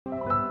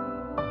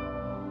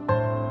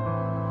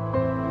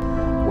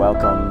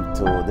welcome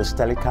to this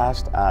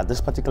telecast. At this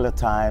particular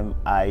time,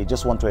 I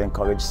just want to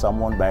encourage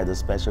someone by the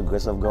special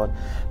grace of God,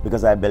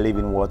 because I believe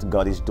in what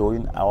God is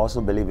doing. I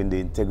also believe in the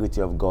integrity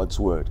of God's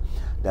word,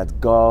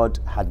 that God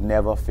had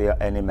never failed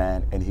any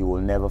man and he will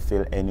never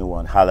fail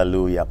anyone.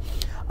 Hallelujah.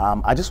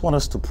 I just want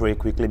us to pray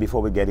quickly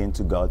before we get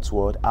into God's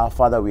word. Our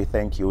Father, we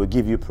thank you. We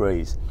give you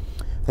praise.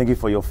 Thank you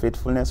for your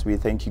faithfulness. We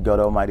thank you, God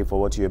Almighty, for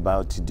what you're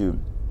about to do.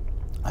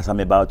 As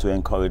I'm about to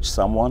encourage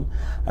someone,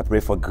 I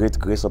pray for great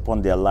grace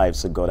upon their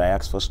lives. So God, I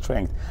ask for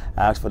strength.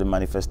 I ask for the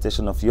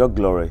manifestation of your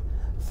glory.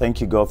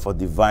 Thank you, God, for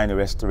divine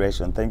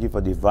restoration. Thank you for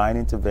divine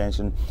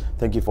intervention.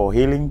 Thank you for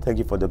healing. Thank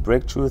you for the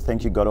breakthrough.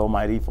 Thank you, God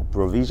Almighty, for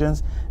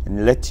provisions.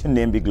 And let your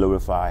name be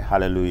glorified.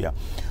 Hallelujah.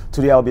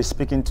 Today, I'll be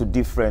speaking to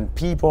different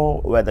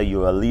people, whether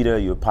you're a leader,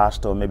 you're a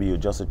pastor, maybe you're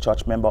just a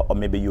church member, or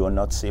maybe you are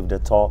not saved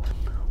at all.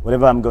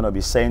 Whatever I'm going to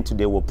be saying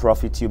today will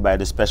profit you by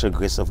the special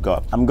grace of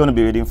God. I'm going to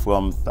be reading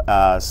from 2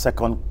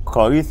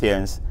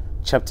 Corinthians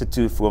chapter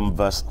 2 from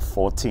verse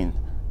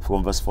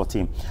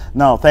 14.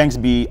 Now, thanks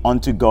be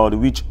unto God,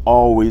 which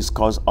always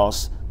caused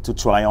us to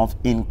triumph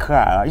in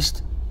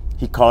Christ.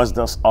 He caused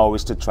us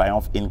always to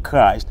triumph in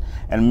Christ,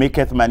 and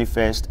maketh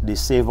manifest the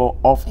savour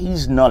of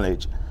his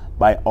knowledge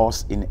by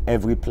us in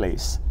every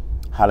place.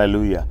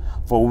 Hallelujah.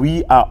 For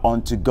we are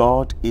unto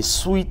God a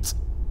sweet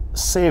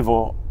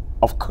savour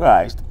of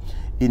Christ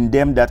in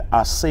them that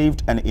are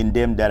saved and in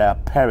them that are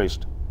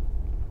perished.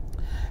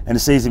 And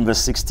it says in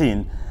verse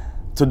 16,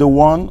 to the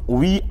one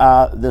we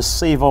are the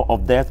savour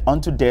of death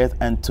unto death,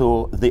 and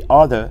to the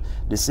other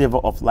the savour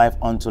of life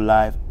unto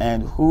life,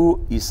 and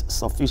who is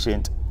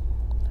sufficient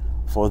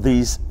for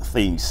these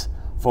things?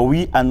 For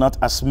we are not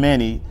as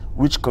many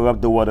which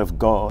corrupt the word of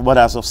God, but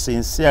as of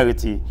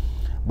sincerity,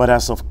 but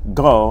as of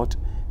God,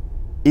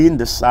 in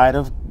the sight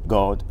of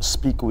God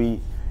speak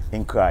we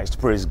in Christ.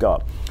 Praise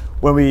God.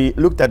 When we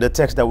looked at the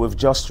text that we've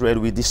just read,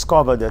 we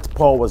discovered that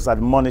Paul was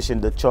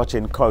admonishing the church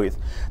in Corinth.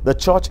 The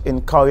church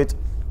in Corinth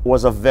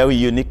was a very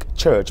unique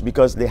church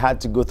because they had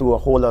to go through a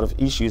whole lot of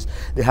issues.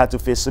 They had to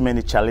face so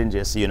many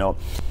challenges, you know.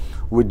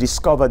 We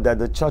discovered that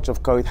the church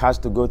of Corinth has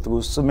to go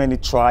through so many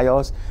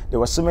trials. There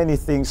were so many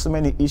things, so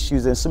many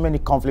issues, and so many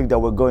conflicts that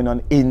were going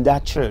on in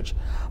that church.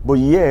 But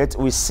yet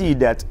we see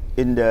that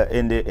in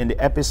the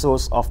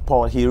episodes of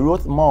Paul, he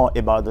wrote more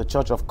about the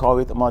church of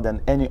Corinth more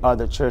than any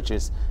other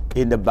churches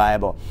in the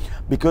Bible.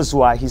 Because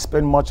why? He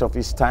spent much of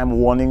his time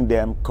warning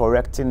them,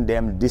 correcting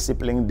them,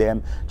 disciplining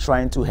them,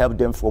 trying to help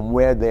them from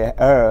where they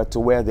are to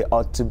where they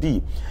ought to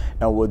be.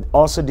 And we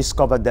also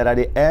discovered that at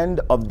the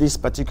end of this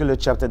particular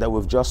chapter that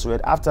we've just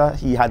read, after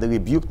he had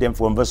rebuked them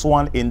from verse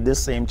 1 in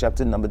this same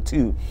chapter number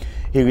 2,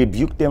 he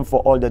rebuked them for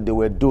all that they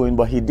were doing,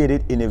 but he did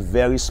it in a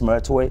very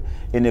smart way,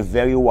 in a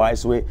very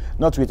wise way,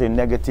 not with a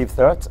negative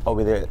thought or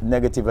with a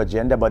negative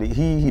agenda, but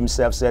he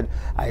himself said,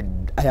 I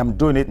am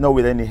doing it not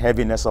with any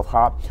heaviness of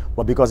heart,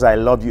 but because I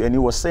love you. And he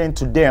was saying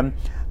to them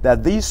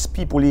that these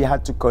people, he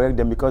had to correct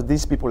them because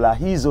these people are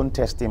his own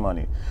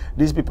testimony.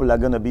 These people are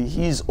going to be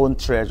his own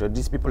treasure.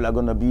 These people are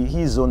going to be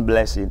his own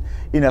blessing,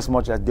 in as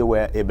much as they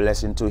were a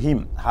blessing to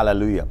him.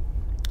 Hallelujah.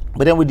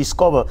 But then we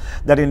discover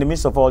that in the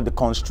midst of all the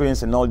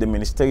constraints and all the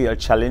ministerial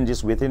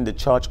challenges within the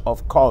church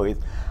of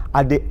Corinth,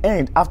 at the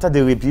end, after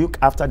the rebuke,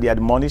 after the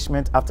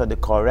admonishment, after the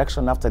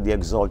correction, after the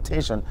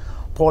exaltation,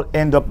 Paul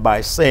ended up by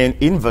saying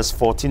in verse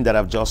 14 that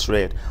I've just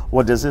read,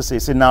 what does it say?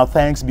 Say, now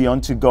thanks be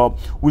unto God,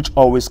 which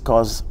always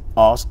causes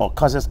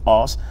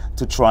us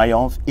to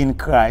triumph in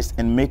Christ,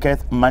 and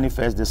maketh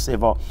manifest the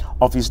savour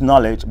of his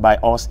knowledge by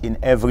us in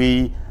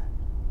every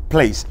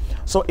place.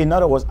 So in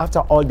other words, after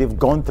all they've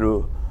gone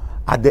through,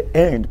 at the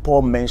end,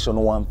 Paul mentioned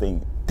one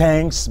thing: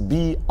 thanks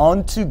be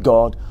unto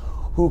God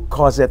who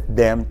causeth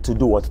them to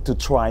do what? To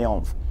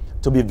triumph,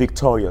 to be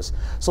victorious.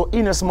 So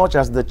inasmuch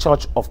as the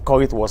church of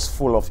Corinth was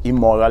full of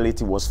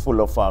immorality, was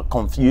full of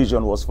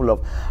confusion, was full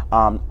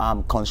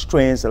of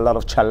constraints, a lot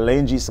of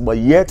challenges, but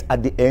yet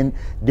at the end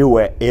they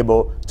were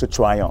able to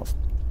triumph.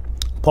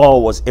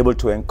 Paul was able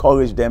to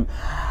encourage them,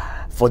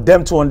 for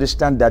them to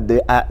understand that they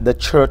are the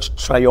church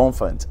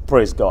triumphant.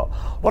 Praise God.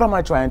 What am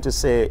I trying to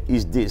say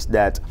is this,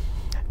 that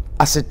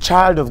as a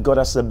child of God,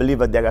 as a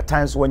believer, there are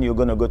times when you're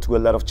going to go through a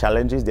lot of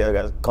challenges. There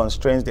are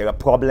constraints, there are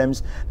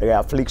problems, there are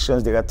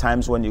afflictions. There are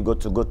times when you go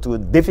through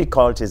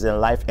difficulties in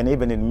life and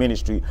even in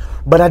ministry.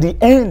 But at the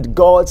end,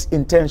 God's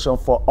intention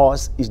for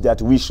us is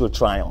that we should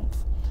triumph.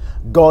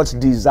 God's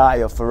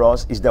desire for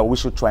us is that we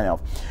should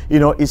triumph. You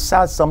know, it's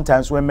sad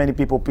sometimes when many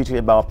people preach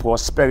about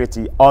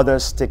prosperity,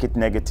 others take it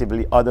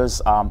negatively,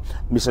 others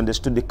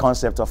misunderstood the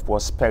concept of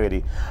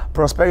prosperity.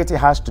 Prosperity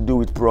has to do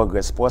with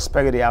progress.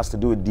 Prosperity has to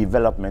do with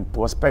development.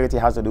 Prosperity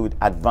has to do with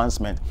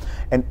advancement.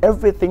 And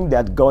everything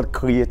that God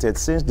created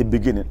since the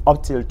beginning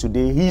up till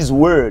today, his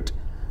word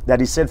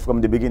that he said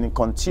from the beginning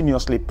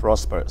continuously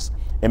prospers.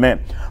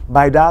 Amen.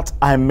 By that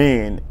I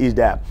mean is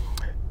that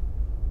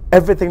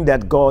everything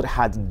that God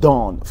had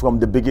done from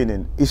the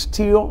beginning is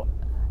still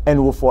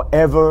and will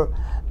forever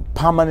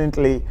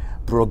permanently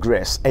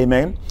progress.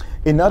 Amen.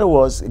 In other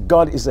words,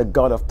 God is a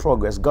God of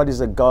progress. God is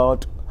a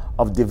God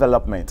of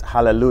development.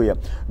 Hallelujah.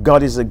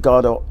 God is a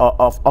God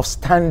of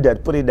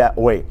standard, put it that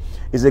way.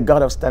 He's a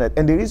God of standard.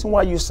 And the reason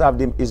why you serve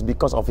him is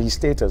because of his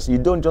status. You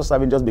don't just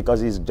serve him just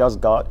because he's just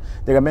God.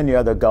 There are many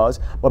other gods,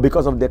 but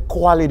because of the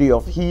quality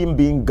of him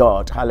being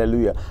God.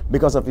 Hallelujah.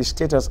 Because of his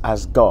status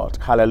as God.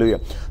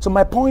 Hallelujah. So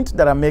my point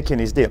that I'm making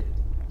is this.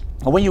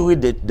 When you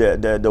read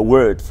the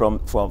word from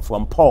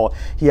Paul,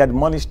 he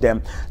admonished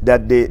them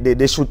that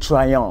they should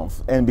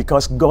triumph. And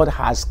because God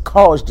has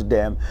caused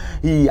them,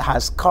 he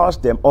has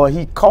caused them, or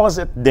he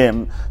caused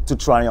them to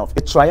triumph.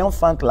 A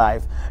triumphant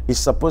life is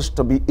supposed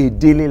to be a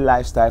daily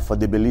lifestyle for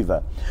the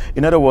believer.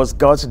 In other words,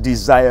 God's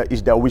desire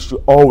is that we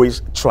should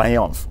always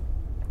triumph.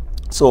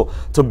 So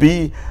to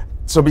be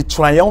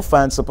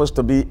triumphant is supposed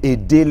to be a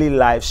daily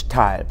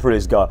lifestyle.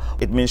 Praise God.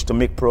 It means to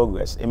make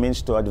progress. It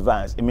means to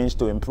advance. It means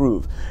to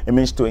improve. It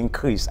means to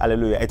increase.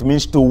 Hallelujah. It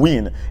means to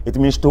win. It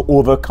means to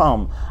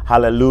overcome.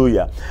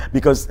 Hallelujah.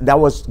 Because that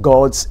was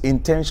God's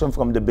intention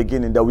from the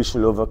beginning, that we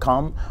should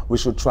overcome, we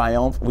should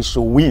triumph, we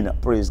should win.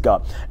 Praise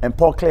God. And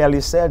Paul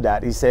clearly said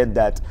that. He said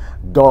that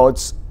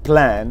God's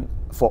plan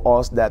for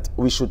us that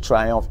we should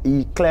triumph.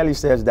 He clearly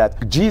says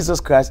that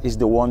Jesus Christ is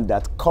the one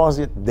that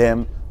caused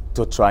them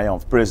to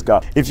triumph. Praise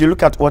God. If you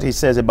look at what he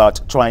says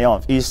about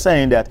triumph, he's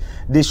saying that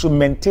they should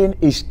maintain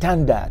a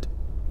standard.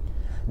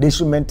 They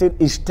should maintain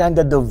a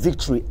standard of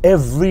victory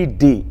every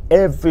day.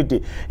 Every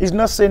day. He's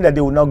not saying that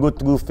they will not go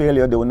through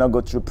failure, they will not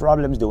go through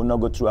problems, they will not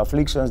go through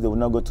afflictions, they will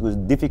not go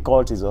through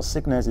difficulties or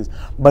sicknesses.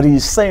 But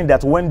he's saying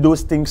that when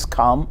those things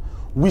come,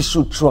 we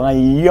should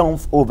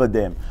triumph over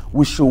them.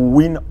 We should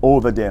win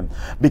over them.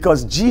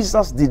 Because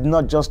Jesus did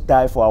not just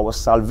die for our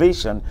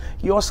salvation,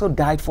 he also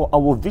died for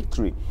our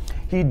victory.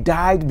 He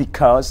died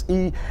because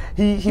he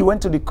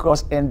went to the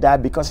cross and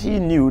died because he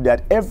knew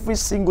that every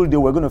single day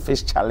we're going to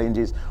face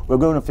challenges, we're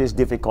going to face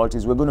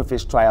difficulties, we're going to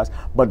face trials,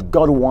 but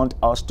God wants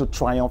us to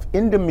triumph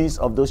in the midst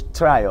of those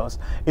trials,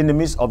 in the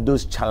midst of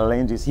those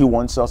challenges. He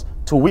wants us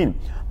to win,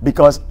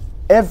 because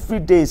every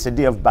day is a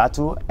day of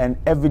battle, and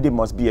every day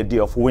must be a day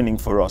of winning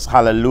for us.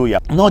 Hallelujah.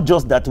 Not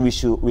just that we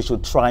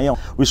should triumph,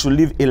 we should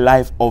live a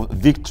life of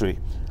victory.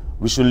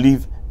 We should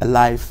live a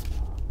life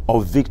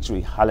of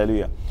victory.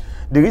 Hallelujah.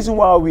 The reason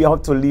why we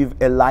have to live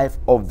a life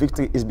of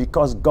victory is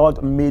because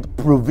God made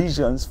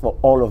provisions for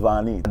all of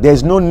our needs.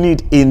 There's no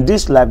need in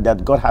this life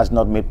that God has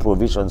not made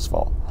provisions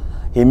for.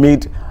 He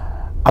made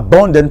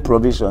abundant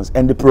provisions,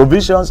 and the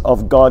provisions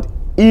of God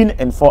in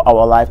and for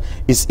our life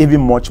is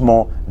even much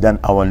more than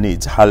our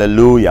needs.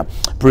 Hallelujah.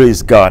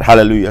 Praise God.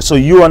 Hallelujah. So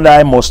you and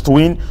I must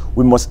win.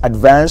 We must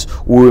advance.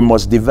 We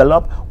must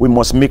develop. We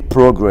must make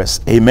progress.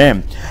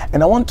 Amen.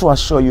 And I want to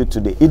assure you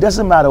today, it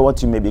doesn't matter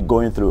what you may be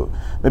going through.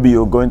 Maybe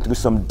you're going through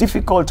some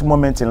difficult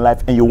moments in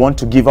life and you want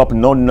to give up.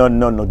 No, no,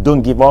 no, no.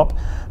 Don't give up.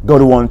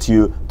 God wants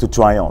you to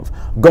triumph.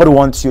 God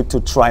wants you to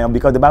triumph,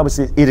 because the Bible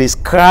says it is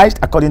Christ,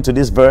 according to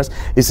this verse,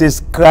 it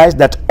says Christ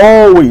that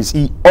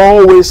he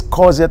always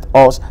causeth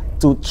us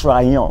to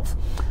triumph.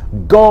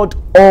 God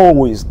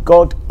always,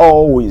 God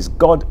always,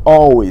 God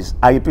always.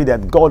 I repeat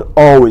that, God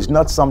always,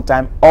 not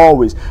sometime,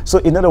 always. So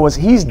in other words,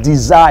 his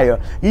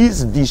desire,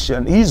 his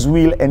vision, his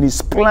will, and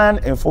his plan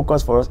and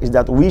focus for us is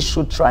that we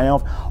should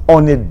triumph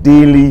on a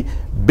daily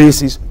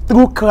basis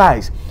through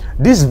Christ.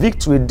 This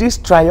victory, this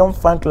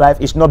triumphant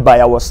life is not by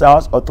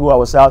ourselves or through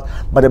ourselves,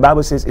 but the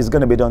Bible says it's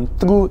going to be done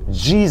through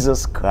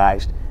Jesus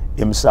Christ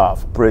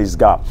himself. Praise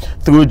God.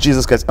 Through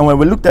Jesus Christ. And when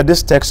we looked at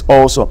this text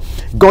also,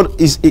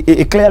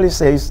 it clearly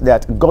says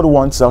that God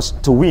wants us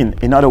to win.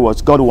 In other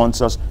words, God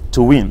wants us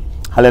to win.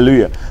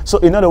 Hallelujah. So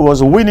in other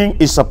words, winning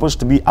is supposed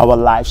to be our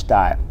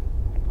lifestyle.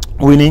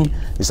 Winning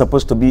is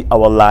supposed to be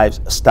our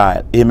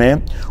lifestyle.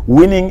 Amen.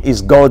 Winning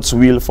is God's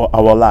will for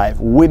our life.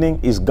 Winning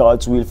is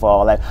God's will for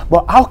our life.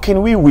 But how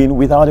can we win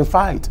without a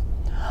fight?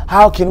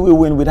 How can we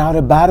win without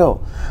a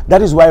battle?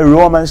 That is why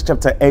Romans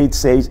chapter 8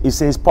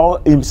 says, Paul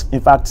in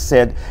fact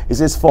said, it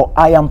says, for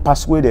I am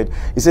persuaded.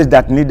 It says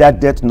that neither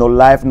death, nor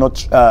life,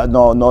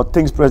 nor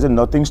things present,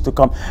 nor things to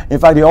come. In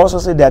fact, he also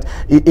said that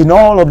in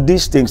all of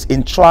these things,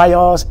 in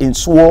trials, in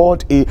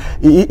sword,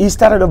 he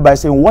started off by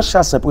saying, what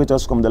shall separate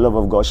us from the love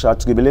of God? Shall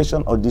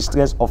tribulation, or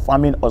distress, or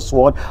famine, or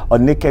sword, or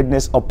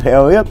nakedness, or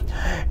peril?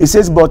 It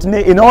says, but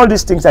in all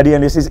these things at the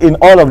end, it says, in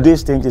all of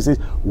these things, it says,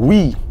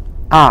 we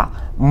are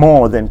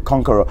more than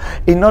conqueror.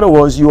 In other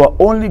words, you are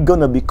only going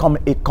to become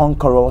a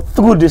conqueror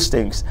through these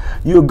things.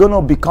 You're going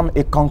to become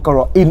a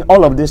conqueror in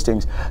all of these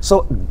things.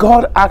 So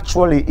God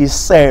actually is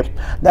saying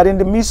that in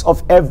the midst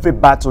of every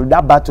battle,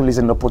 that battle is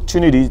an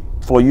opportunity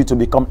for you to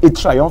become a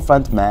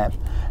triumphant man,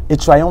 a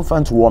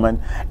triumphant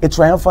woman, a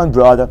triumphant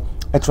brother,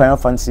 a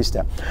triumphant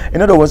sister.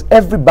 In other words,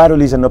 every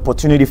battle is an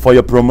opportunity for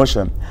your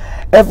promotion.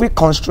 Every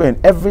constraint,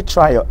 every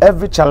trial,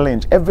 every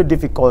challenge, every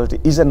difficulty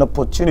is an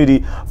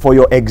opportunity for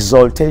your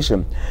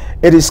exaltation.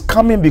 It is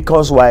coming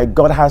because why?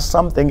 God has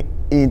something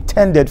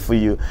intended for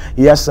you.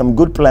 He has some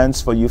good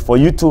plans for you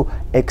to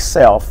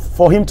excel,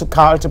 for him to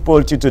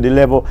catapult you to the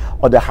level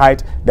or the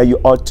height that you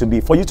ought to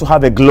be, for you to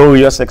have a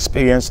glorious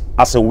experience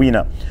as a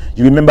winner.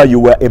 You remember, you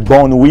were a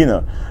born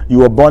winner. You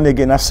were born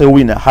again as a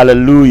winner.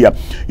 Hallelujah.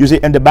 You see,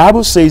 and the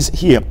Bible says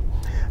here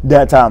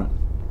that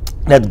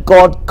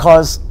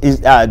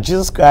that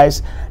Jesus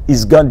Christ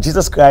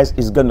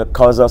is going to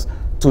cause us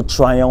to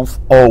triumph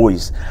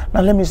always.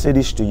 Now let me say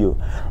this to you.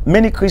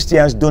 Many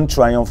Christians don't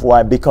triumph.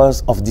 Why?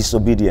 Because of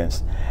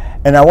disobedience.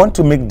 And I want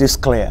to make this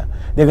clear.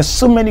 There are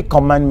so many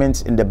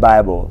commandments in the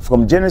Bible.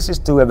 From Genesis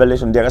to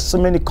Revelation, there are so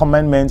many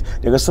commandments,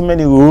 there are so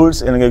many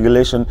rules and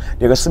regulations,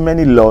 there are so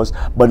many laws.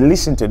 But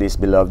listen to this,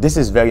 beloved. This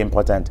is very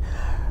important.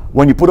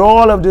 When you put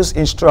all of those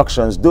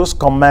instructions, those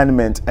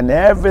commandments, and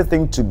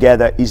everything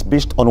together is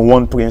based on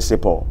one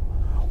principle,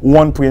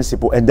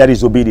 and that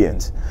is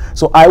obedience.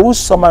 So I will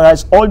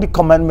summarize all the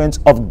commandments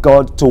of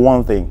God to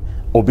one thing: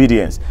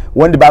 obedience.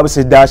 When the Bible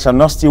says thou shalt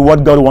not steal,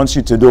 what God wants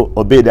you to do,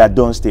 obey that,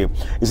 don't steal.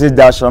 It says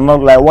thou shalt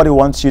not lie, what he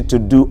wants you to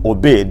do,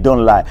 obey,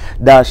 don't lie.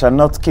 Thou shalt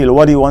not kill,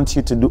 what he wants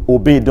you to do,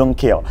 obey, don't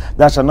kill.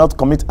 Thou shalt not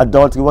commit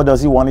adultery, what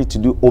does he want you to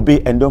do,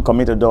 obey and don't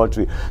commit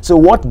adultery. So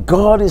what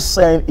God is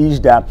saying is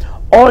that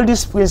all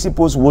these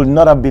principles will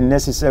not have been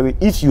necessary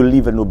if you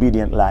live an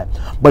obedient life,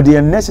 but they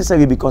are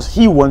necessary because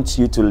he wants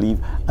you to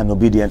live an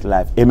obedient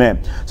life. Amen.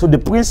 So the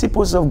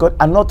principles of God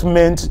are not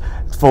meant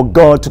for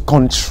God to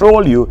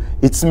control you,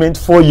 it's meant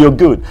for your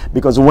good.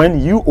 Because when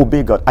you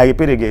obey God, I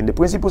repeat again, the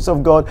principles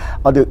of God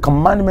or the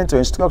commandments or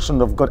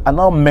instructions of God are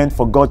not meant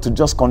for God to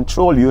just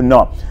control you.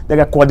 No, there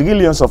are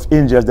quadrillions of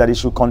angels that he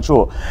should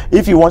control.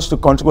 If he wants to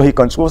control, he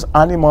controls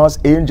animals,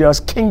 angels,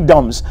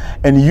 kingdoms,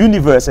 and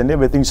universe and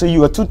everything. So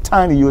you are too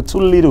tiny, you are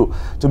too little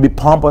to be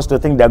pompous to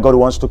think that God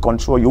wants to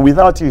control you.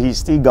 Without you, he's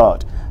still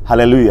God.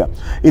 Hallelujah.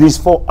 It is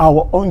for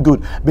our own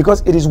good,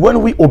 because it is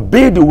when we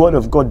obey the word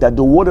of God that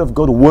the word of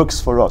God works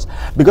for us.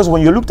 Because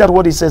when you looked at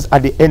what he says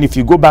at the end, if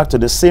you go back to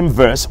the same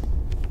verse,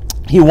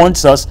 he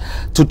wants us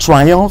to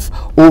triumph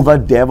over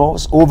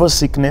devils, over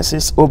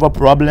sicknesses, over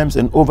problems,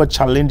 and over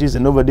challenges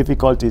and over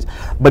difficulties.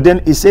 But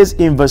then it says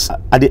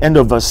at the end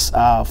of verse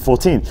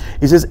 14,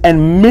 it says,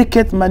 and make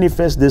it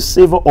manifest the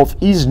savor of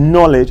his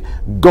knowledge,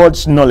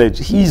 God's knowledge,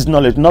 his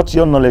knowledge, not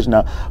your knowledge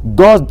now.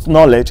 God's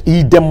knowledge,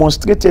 he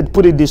demonstrated,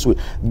 put it this way,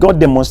 God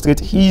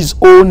demonstrated his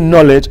own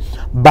knowledge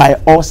by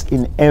us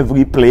in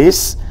every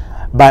place.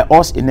 By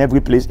us in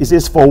every place. It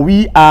says, for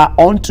we are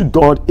unto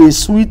God a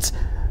sweet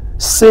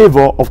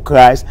savor of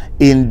Christ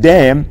in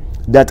them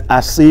that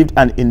are saved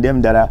and in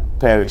them that are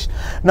perished.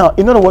 Now,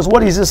 in other words,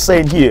 what is it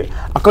saying here?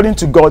 According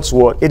to God's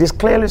word, it is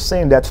clearly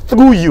saying that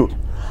through you,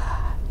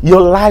 your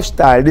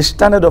lifestyle, the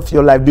standard of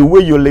your life, the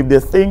way you live,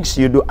 the things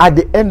you do, at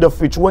the end of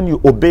which, when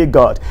you obey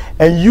God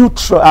and you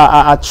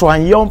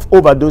triumph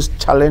over those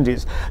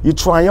challenges, you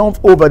triumph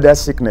over that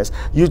sickness,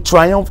 you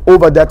triumph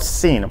over that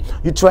sin,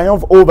 you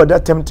triumph over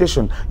that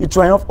temptation, you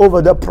triumph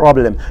over that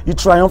problem, you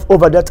triumph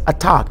over that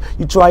attack,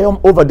 you triumph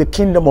over the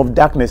kingdom of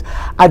darkness.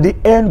 At the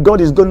end,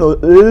 God is going to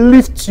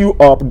lift you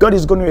up. God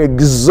is going to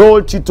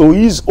exalt you to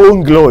his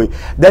own glory,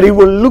 that he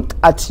will look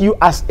at you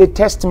as a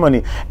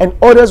testimony, and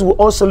others will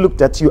also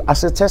look at you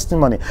as a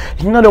testimony.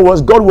 In other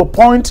words, God will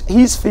point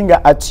his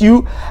finger at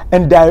you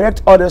and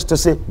direct others to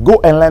say, go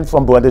and learn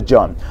from Brother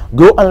John,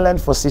 go and learn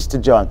from Sister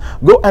John,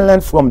 go and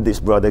learn from this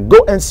brother,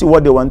 go and see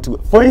what they want to.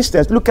 For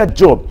instance, look at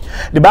Job.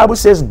 The Bible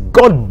says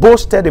God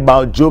boasted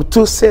about Job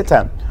to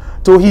Satan,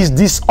 to his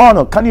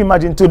dishonor. Can you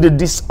imagine? To the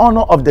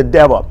dishonor of the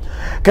devil.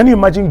 Can you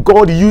imagine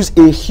God used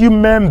a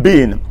human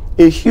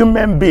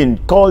being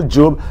called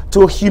Job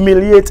to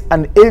humiliate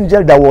an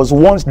angel that was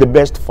once the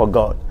best for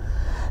God?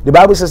 The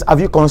Bible says,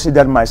 have you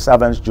considered my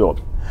servant Job?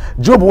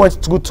 Job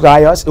went through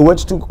trials, he went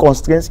through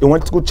constraints, he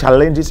went through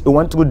challenges, he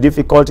went through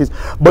difficulties,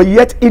 but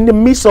yet in the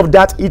midst of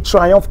that, he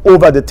triumphed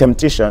over the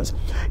temptations.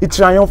 He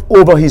triumphed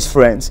over his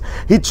friends.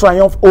 He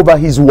triumphed over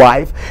his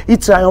wife. He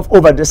triumphed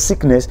over the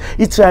sickness.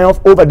 He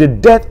triumphed over the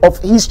death of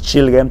his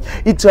children.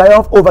 He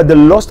triumphed over the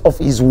loss of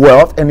his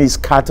wealth and his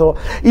cattle.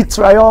 He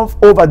triumphed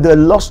over the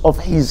loss of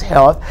his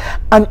health.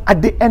 And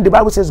at the end, the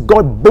Bible says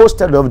God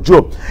boasted of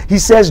Job. He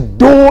says,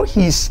 though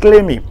he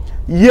slay me,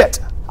 yet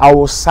I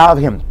will serve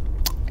him.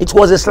 It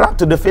was a slap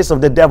to the face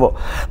of the devil,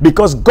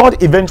 because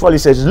God eventually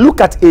says, look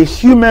at a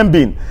human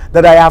being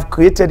that I have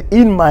created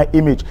in my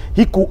image.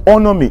 He could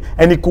honor me,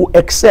 and he could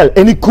excel,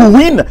 and he could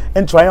win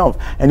and triumph.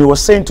 And he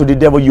was saying to the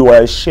devil, you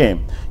are a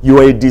shame, you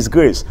are a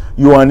disgrace,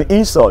 you are an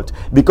insult,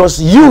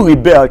 because you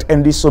rebelled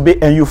and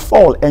disobeyed, and you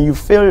fall and you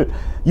fail.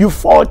 You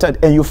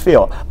faltered and you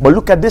fail. But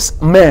look at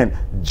this man,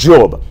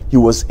 Job. He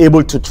was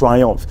able to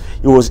triumph.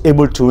 He was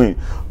able to win.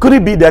 Could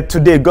it be that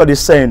today God is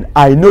saying,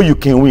 I know you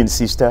can win,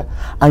 sister.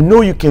 I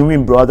know you can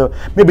win, brother.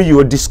 Maybe you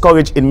are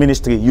discouraged in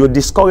ministry. You're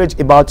discouraged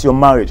about your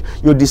marriage.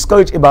 You're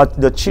discouraged about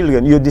the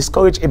children. You're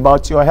discouraged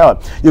about your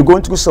health. You're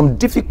going through some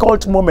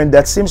difficult moment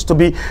that seems to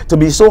be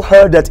so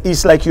hard that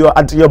it's like you're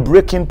at your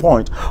breaking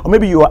point. Or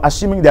maybe you are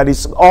assuming that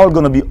it's all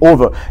going to be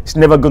over. It's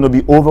never going to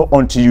be over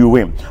until you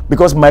win.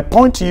 Because my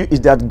point to you is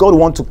that God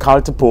wants to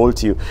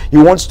catapult you. He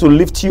wants to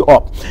lift you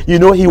up. You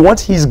know, he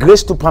wants his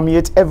grace to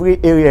permeate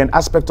every area and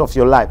aspect of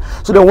your life,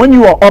 so that that when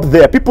you are up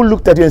there, people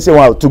looked at you and say,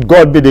 wow, to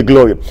God be the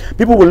glory.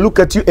 People will look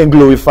at you and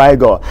glorify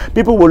God.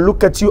 People will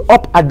look at you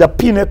up at the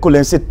pinnacle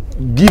and say,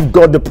 give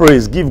God the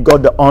praise, give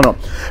God the honor.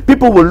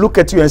 People will look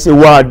at you and say,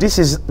 wow, this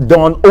is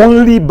done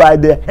only by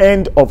the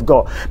hand of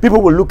God.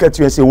 People will look at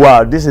you and say,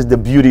 wow, this is the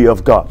beauty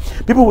of God.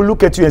 People will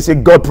look at you and say,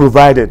 God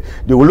provided.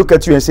 They will look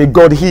at you and say,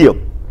 God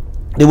healed.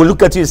 They will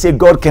look at you and say,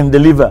 God can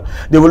deliver.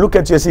 They will look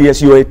at you and say,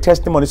 yes, you are a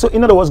testimony. So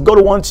in other words,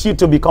 God wants you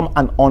to become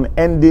an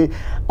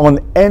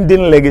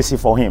unending legacy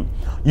for him.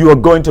 You are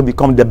going to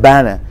become the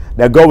banner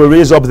that God will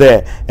raise up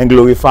there and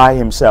glorify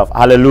himself.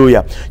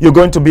 Hallelujah. You're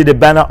going to be the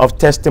banner of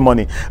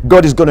testimony.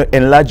 God is going to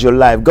enlarge your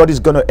life. God is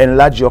going to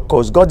enlarge your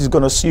cause. God is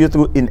going to see you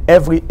through in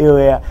every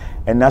area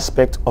and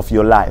aspect of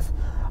your life.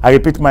 I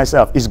repeat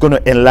myself, it's going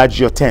to enlarge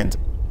your tent.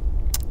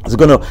 It's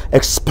going to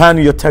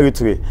expand your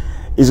territory.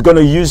 It's going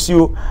to use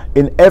you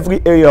in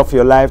every area of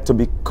your life to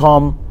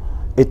become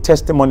a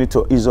testimony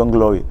to his own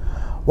glory.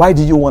 Why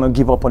do you want to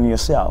give up on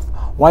yourself?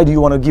 Why do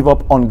you want to give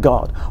up on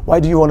God? Why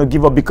do you want to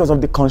give up? Because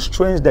of the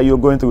constraints that you're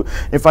going through.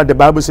 In fact, the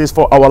Bible says,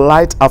 for our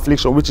light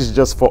affliction, which is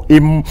just for a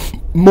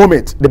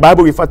moment. The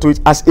Bible refers to it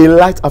as a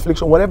light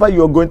affliction. Whatever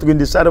you're going through in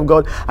the sight of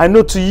God, I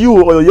know to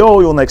you or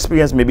your own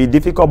experience may be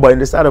difficult, but in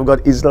the sight of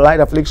God, is light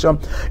affliction.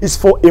 It's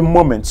for a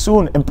moment.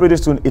 Soon and pretty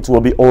soon it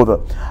will be over.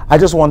 I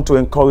just want to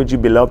encourage you,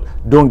 beloved,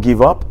 don't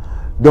give up.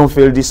 Don't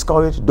feel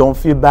discouraged. Don't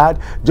feel bad.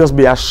 Just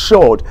be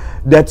assured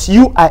that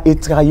you are a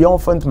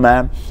triumphant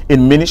man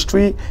in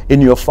ministry,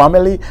 in your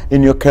family,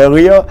 in your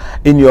career,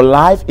 in your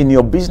life, in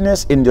your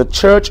business, in your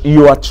church.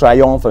 You are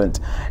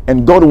triumphant.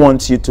 And God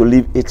wants you to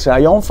live a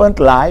triumphant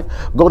life.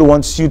 God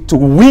wants you to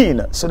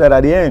win so that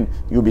at the end,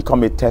 you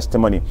become a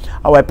testimony.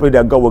 How I pray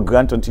that God will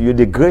grant unto you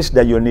the grace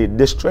that you need,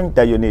 the strength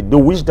that you need, the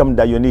wisdom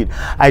that you need.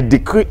 I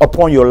decree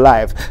upon your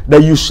life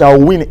that you shall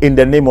win in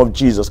the name of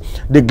Jesus.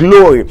 The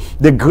glory,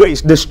 the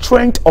grace, the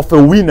strength of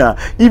a winner,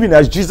 even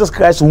as Jesus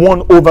Christ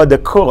won over the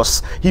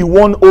cross. He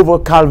won over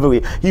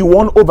Calvary. He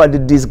won over the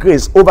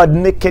disgrace, over the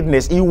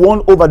nakedness. He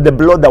won over the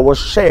blood that was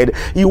shed.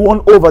 He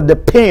won over the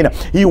pain.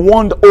 He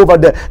won over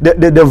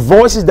the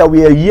voices that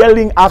we are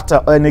yelling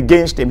after and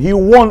against him. He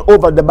won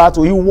over the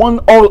battle. He won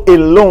all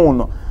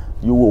alone.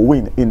 You will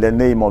win in the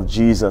name of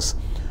Jesus.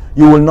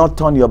 You will not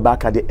turn your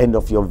back at the end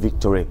of your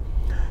victory.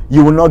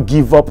 You will not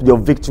give up your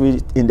victory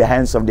in the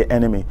hands of the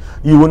enemy.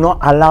 You will not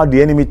allow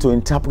the enemy to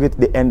interpret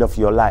the end of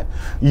your life.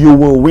 You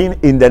will win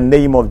in the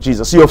name of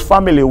Jesus. Your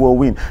family will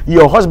win.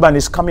 Your husband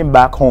is coming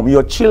back home.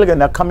 Your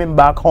children are coming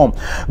back home.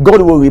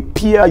 God will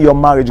repair your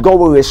marriage. God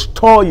will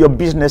restore your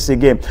business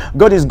again.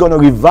 God is going to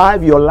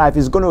revive your life.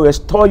 He's going to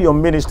restore your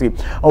ministry.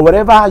 Or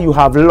whatever you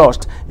have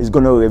lost, He's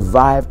going to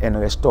revive and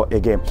restore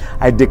again.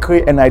 I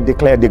decree and I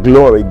declare the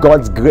glory,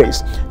 God's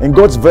grace, and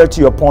God's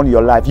virtue upon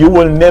your life. You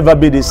will never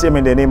be the same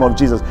in the name of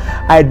Jesus.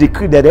 I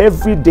decree that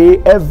every day,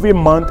 every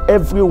month,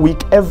 every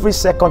week, every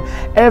second,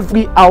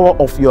 every hour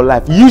of your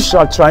life, you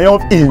shall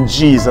triumph in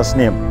Jesus'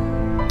 name.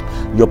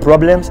 Your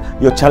problems,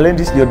 your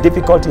challenges, your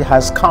difficulty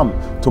has come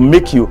to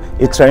make you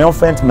a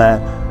triumphant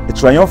man, a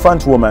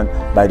triumphant woman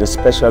by the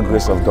special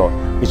grace of God.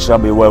 It shall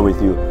be well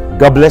with you.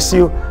 God bless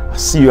you. I'll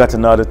see you at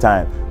another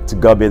time. To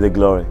God be the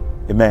glory.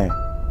 Amen.